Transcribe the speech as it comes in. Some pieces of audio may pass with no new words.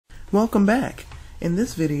Welcome back! In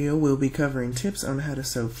this video we'll be covering tips on how to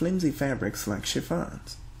sew flimsy fabrics like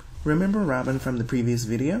chiffons. Remember Robin from the previous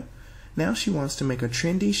video? Now she wants to make a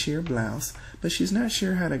trendy sheer blouse, but she's not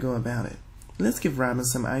sure how to go about it. Let's give Robin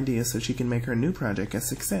some ideas so she can make her new project a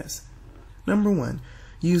success. Number 1.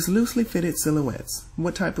 Use loosely fitted silhouettes.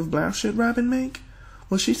 What type of blouse should Robin make?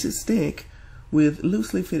 Well, she should stick with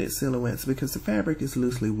loosely fitted silhouettes because the fabric is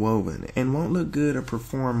loosely woven and won't look good or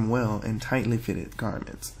perform well in tightly fitted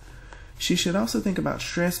garments. She should also think about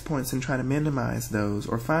stress points and try to minimize those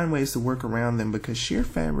or find ways to work around them because sheer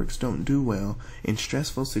fabrics don't do well in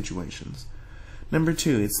stressful situations. Number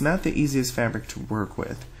 2, it's not the easiest fabric to work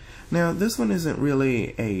with. Now, this one isn't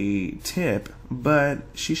really a tip, but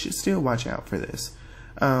she should still watch out for this.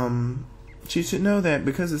 She should know that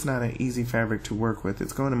because it's not an easy fabric to work with,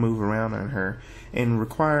 it's going to move around on her and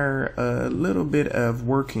require a little bit of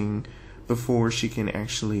working before she can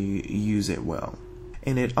actually use it well.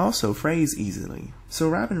 And it also frays easily. So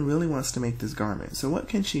Robin really wants to make this garment. So what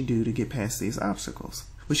can she do to get past these obstacles?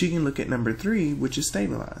 Well, she can look at number 3, which is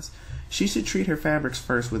stabilize. She should treat her fabrics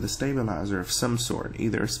first with a stabilizer of some sort,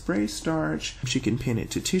 either a spray starch, she can pin it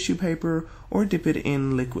to tissue paper, or dip it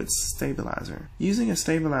in liquid stabilizer. Using a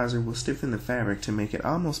stabilizer will stiffen the fabric to make it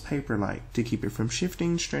almost paper-like to keep it from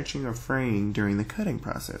shifting, stretching, or fraying during the cutting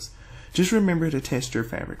process. Just remember to test your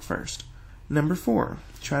fabric first. Number 4,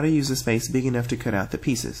 try to use a space big enough to cut out the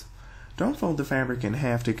pieces. Don't fold the fabric in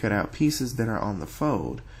half to cut out pieces that are on the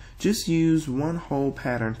fold. Just use one whole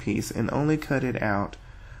pattern piece and only cut it out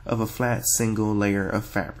of a flat single layer of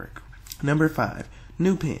fabric. Number 5,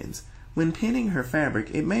 new pins. When pinning her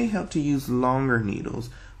fabric, it may help to use longer needles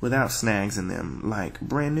without snags in them, like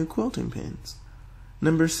brand new quilting pins.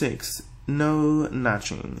 Number 6, no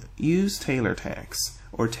notching. Use tailor tacks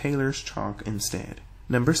or tailor's chalk instead.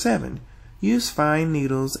 Number 7, use fine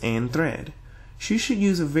needles and thread. She should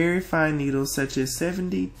use a very fine needle such as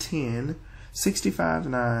 70-10,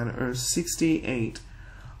 65-9, or 68,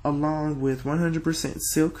 along with 100%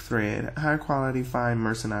 silk thread, high quality fine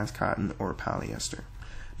mercerized cotton or polyester.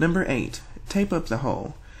 Number 8, tape up the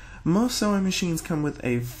hole. Most sewing machines come with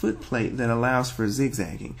a foot plate that allows for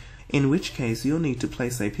zigzagging, in which case you'll need to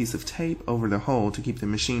place a piece of tape over the hole to keep the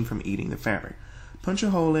machine from eating the fabric. Punch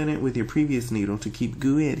a hole in it with your previous needle to keep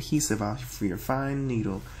gooey adhesive off your fine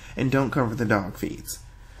needle, and don't cover the dog feeds.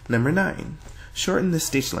 Number 9, shorten the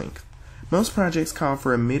stitch length. Most projects call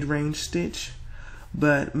for a mid-range stitch,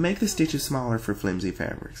 but make the stitches smaller for flimsy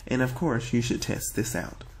fabrics, and of course you should test this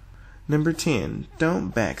out. Number 10,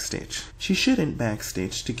 don't backstitch. She shouldn't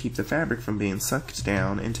backstitch to keep the fabric from being sucked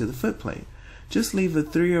down into the footplate. Just leave a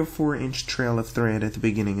 3 or 4 inch trail of thread at the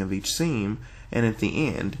beginning of each seam and at the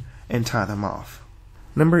end, and tie them off.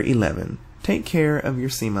 Number 11, take care of your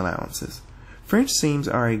seam allowances. French seams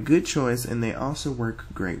are a good choice and they also work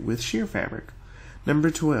great with sheer fabric.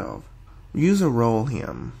 Number 12, use a roll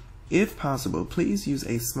hem. If possible, please use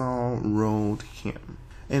a small rolled hem.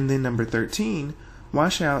 And then number 13,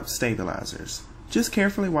 wash out stabilizers. Just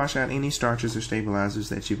carefully wash out any starches or stabilizers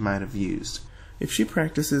that you might have used. If she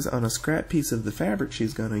practices on a scrap piece of the fabric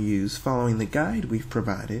she's going to use following the guide we've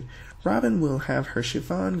provided, Robin will have her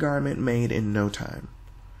chiffon garment made in no time.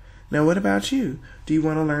 Now what about you? Do you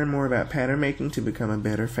want to learn more about pattern making to become a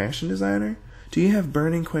better fashion designer? Do you have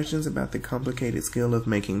burning questions about the complicated skill of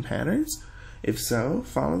making patterns? If so,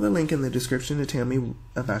 follow the link in the description to tell me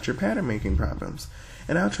about your pattern making problems,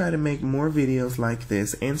 and I'll try to make more videos like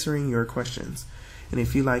this answering your questions. And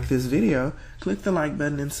if you like this video, click the like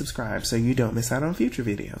button and subscribe so you don't miss out on future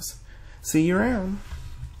videos. See you around!